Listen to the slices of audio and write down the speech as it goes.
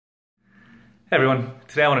Hey everyone,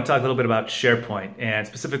 today I want to talk a little bit about SharePoint and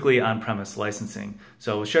specifically on-premise licensing.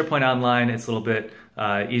 So with SharePoint Online, it's a little bit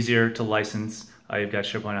easier to license. You've got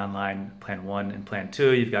SharePoint Online Plan 1 and Plan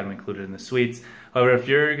 2, you've got them included in the suites. However, if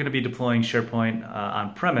you're going to be deploying SharePoint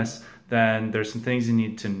on-premise, then there's some things you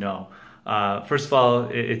need to know. First of all,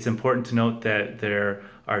 it's important to note that there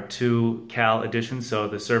are two CAL editions. So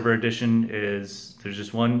the server edition there's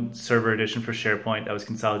just one server edition for SharePoint that was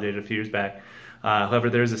consolidated a few years back. However,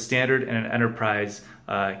 there's a standard and an enterprise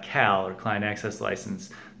CAL or client access license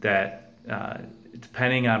that,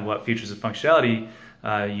 depending on what features and functionality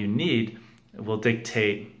you need, will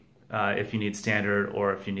dictate if you need standard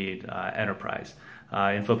or if you need enterprise.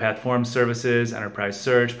 InfoPath Form Services, Enterprise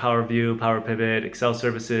Search, Power View, Power Pivot, Excel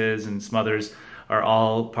Services, and some others are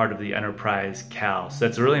all part of the enterprise CAL. So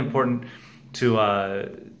that's really important to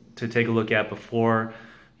take a look at before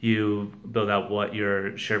you build out what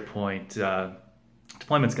your SharePoint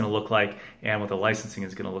deployment is going to look like and what the licensing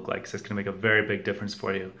is going to look like. So it's going to make a very big difference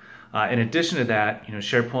for you. In addition to that,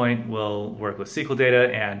 SharePoint will work with SQL data,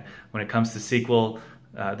 and when it comes to SQL,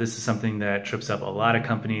 this is something that trips up a lot of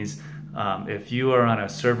companies. If you are on a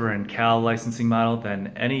server and CAL licensing model,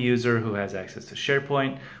 then any user who has access to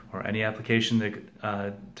SharePoint or any application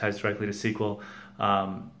that ties directly to SQL,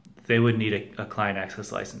 they would need a client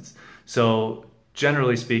access license. So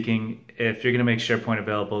generally speaking, if you're going to make SharePoint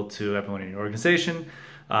available to everyone in your organization,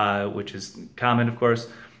 which is common, of course,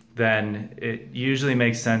 then it usually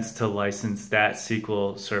makes sense to license that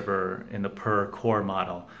SQL server in the per core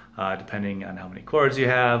model, depending on how many cores you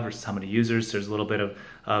have versus how many users. There's a little bit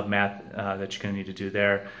of math that you're going to need to do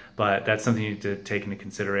there, but that's something you need to take into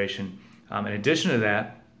consideration. In addition to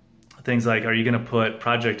that, things like, are you going to put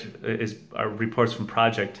are reports from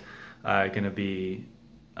project going to be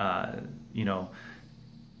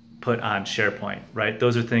put on SharePoint, right?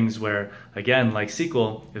 Those are things where, again, like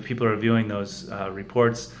SQL, if people are viewing those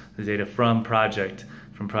reports, the data from project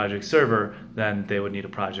server, then they would need a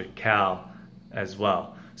project CAL as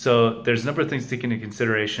well. So there's a number of things to take into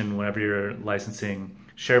consideration whenever you're licensing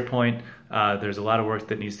SharePoint. There's a lot of work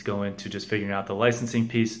that needs to go into just figuring out the licensing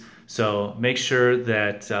piece. So make sure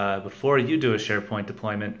that before you do a SharePoint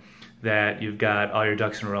deployment, that you've got all your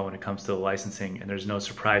ducks in a row when it comes to the licensing, and there's no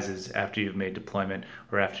surprises after you've made deployment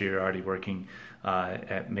or after you're already working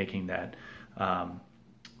at making that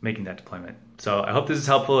deployment. So I hope this is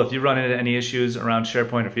helpful. If you run into any issues around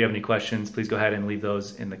SharePoint or if you have any questions, please go ahead and leave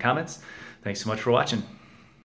those in the comments. Thanks so much for watching.